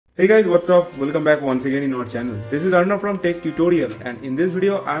Hey guys, what's up? Welcome back once again in our channel. This is Arnav from Tech Tutorial, and in this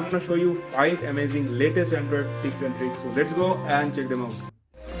video I'm gonna show you 5 amazing latest Android tips and tricks. So let's go and check them out.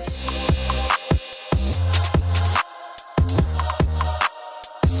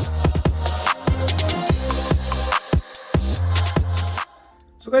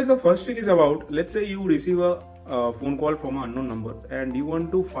 So guys, the first trick is about, let's say you receive a phone call from an unknown number and you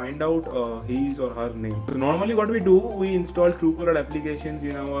want to find out his or her name. So normally what we do, we install Truecaller applications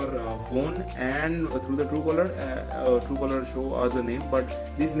in our phone, and through the Truecaller show us a name,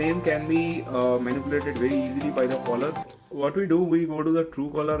 but this name can be manipulated very easily by the caller. What we do, we go to the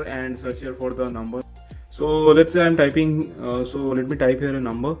Truecaller and search here for the number. So let's say I'm typing, so let me type here a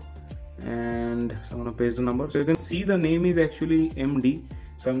number, and so I'm gonna paste the number. So you can see the name is actually MD.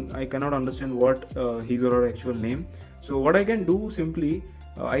 So I cannot understand what his or her actual name. So what I can do, simply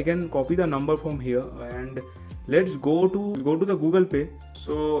I can copy the number from here, and let's go to the Google Pay.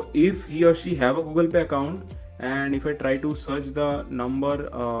 So if he or she have a Google Pay account, and if I try to search the number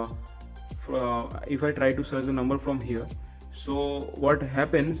from here, so what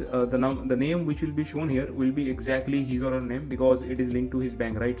happens, the name which will be shown here will be exactly his or her name, because it is linked to his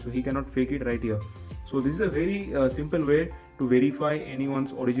bank, right? So he cannot fake it right here. So this is a very simple way to verify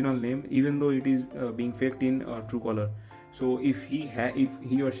anyone's original name, even though it is being faked in Truecaller. So if he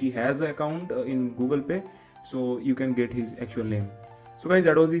or she has an account in Google Pay, so you can get his actual name. So guys,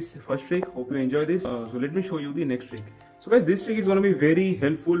 that was this first trick. Hope you enjoy this. So let me show you the next trick. So guys, this trick is going to be very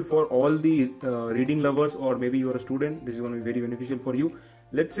helpful for all the reading lovers, or maybe you are a student. This is going to be very beneficial for you.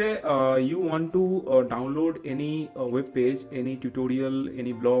 Let's say you want to download any web page, any tutorial,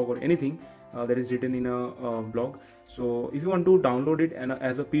 any blog, or anything that is written in a blog. So if you want to download it and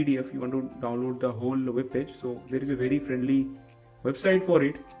as a PDF, you want to download the whole web page, so there is a very friendly website for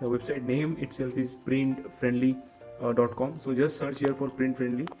it. The website name itself is printfriendly.com. so just search here for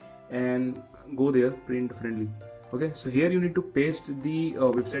printfriendly and go there, printfriendly. Okay, so here you need to paste the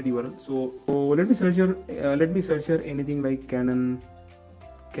website URL. So let me search here anything like Canon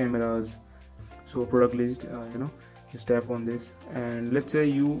cameras, so product list, just tap on this, and let's say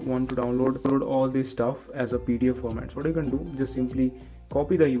you want to download all this stuff as a PDF format. So what you can do, just simply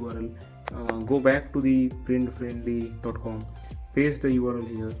copy the URL, go back to the printfriendly.com, paste the URL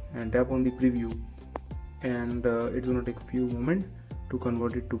here, and tap on the preview, and it's gonna take a few moments to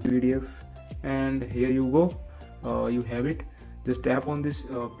convert it to PDF. And here you go, you have it. Just tap on this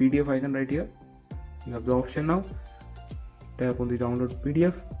PDF icon right here. You have the option now. Tap on the download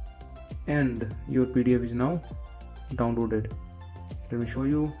PDF, and your PDF is now downloaded. Let me show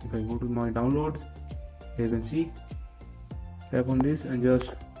you. If I go to my downloads, you can see, tap on this and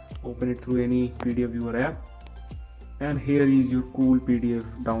just open it through any PDF viewer app, and here is your cool PDF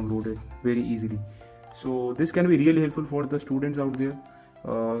downloaded very easily. So this can be really helpful for the students out there.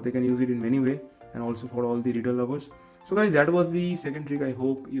 They can use it in many ways, and also for all the reader lovers. So guys, that was the second trick. I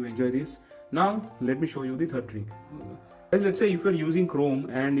hope you enjoy this. Now let me show you the third trick. Let's say if you are using Chrome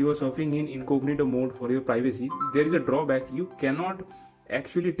and you are surfing in incognito mode for your privacy, there is a drawback. You cannot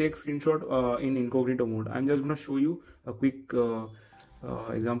actually take screenshot in incognito mode. I'm just going to show you a quick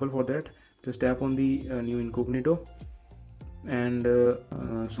example for that. Just tap on the new incognito, and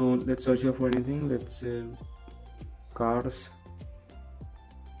so let's search here for anything. Let's say cars,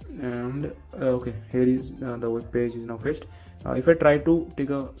 and okay, here is the web page is now fetched. If I try to take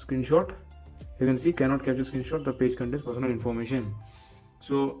a screenshot, you can see cannot capture screenshot, the page contains personal information.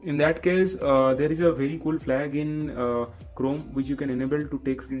 So in that case, there is a very cool flag in Chrome which you can enable to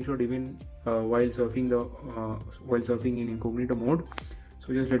take screenshot even while surfing in incognito mode.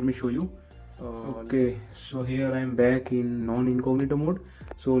 So just let me show you. Okay, so here I am back in non-incognito mode.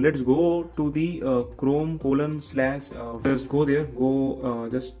 So let's go to the Chrome / just go there,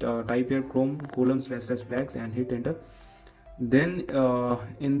 type here Chrome / flags and hit enter. Then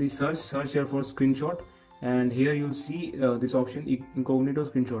in the search here for screenshot, and here you'll see this option, incognito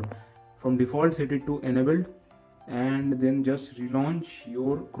screenshot. From default, set it to enabled, and then just relaunch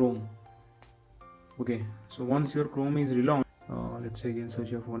your Chrome. Okay, so once your Chrome is relaunched, let's say again search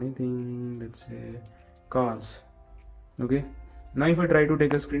here for anything, let's say cars. Okay, now if I try to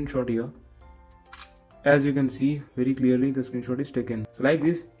take a screenshot here, as you can see very clearly the screenshot is taken. So like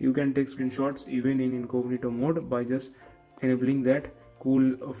this, you can take screenshots even in incognito mode by just enabling that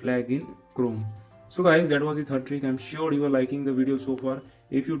cool flag in Chrome. So guys, that was the third trick. I'm sure you are liking the video so far.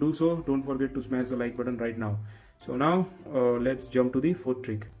 If you do so, don't forget to smash the like button right now. So now let's jump to the fourth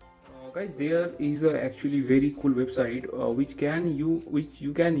trick. Guys, there is a actually very cool website which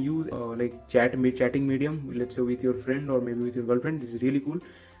you can use like chatting medium, let's say with your friend or maybe with your girlfriend. This is really cool.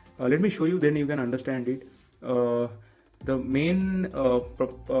 Let me show you, then you can understand it. the main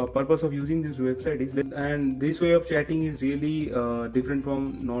purpose of using this website is, and this way of chatting is really different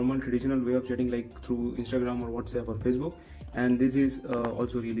from normal traditional way of chatting like through Instagram or WhatsApp or Facebook, and this is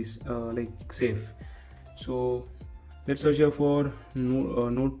also really like safe. So let's search here for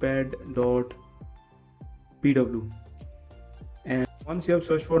notepad.pw, and once you have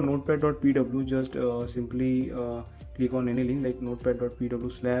searched for notepad.pw, just simply click on any link like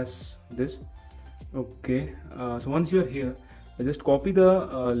notepad.pw/this. Okay, so once you are here, just copy the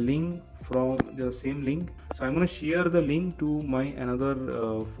link from the same link. So I'm gonna share the link to my another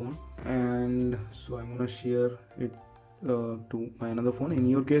phone, and so I'm gonna share it to my another phone. In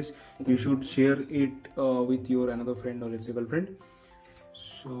your case, you should share it with your another friend or let's say girlfriend.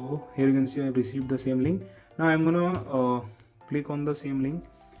 So here you can see I've received the same link. Now I'm gonna click on the same link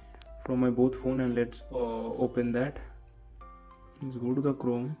from my both phone, and let's open that. Let's go to the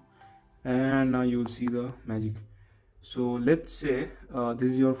Chrome, and now you'll see the magic. So let's say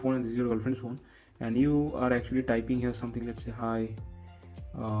this is your phone and this is your girlfriend's phone, and you are actually typing here something. Let's say hi,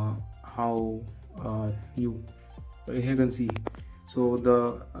 how are you? Here you can see. So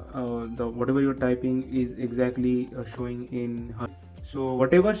the whatever you're typing is exactly showing in her. So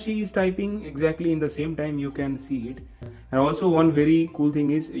whatever she is typing exactly in the same time you can see it. And also one very cool thing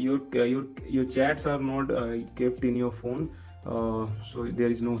is your chats are not kept in your phone. So there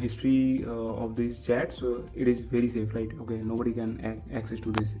is no history of these chats, so it is very safe, right? Okay, nobody can access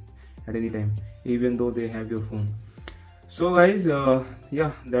to this at any time, even though they have your phone. So guys,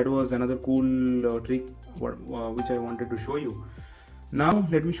 yeah, that was another cool trick which I wanted to show you. Now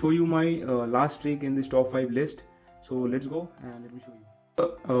let me show you my last trick in this top 5 list. So let's go and let me show you.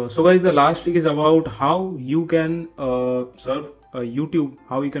 So guys, the last trick is about how you can serve YouTube,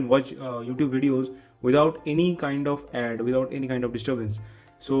 how you can watch YouTube videos without any kind of ad, without any kind of disturbance.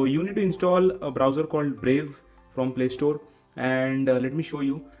 So you need to install a browser called Brave from Play Store, and let me show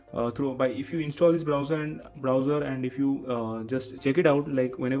you if you install this browser and if you just check it out,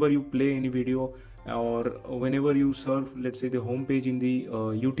 like whenever you play any video or whenever you surf, let's say the home page in the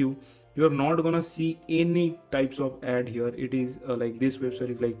YouTube, you're not gonna see any types of ad here. It is like this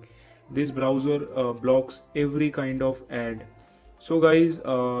website is like this browser blocks every kind of ad. So guys,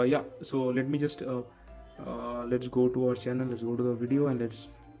 yeah, so let me just let's go to our channel, let's go to the video, and let's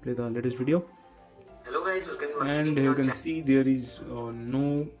play the latest video. Hello guys, welcome. And you can see there is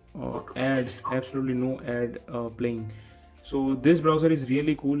no ad, absolutely no ad playing. So this browser is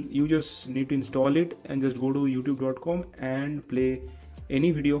really cool. You just need to install it and just go to youtube.com and play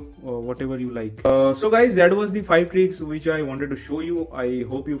any video whatever you like. So guys, that was the 5 tricks which I wanted to show you. I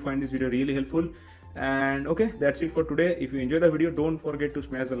hope you find this video really helpful. And okay, that's it for today. If you enjoyed the video, don't forget to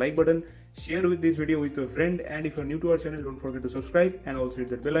smash the like button, share with this video with your friend, and if you're new to our channel, don't forget to subscribe and also hit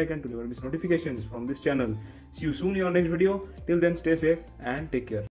that bell icon to never miss notifications from this channel. See you soon in our next video. Till then, stay safe and take care.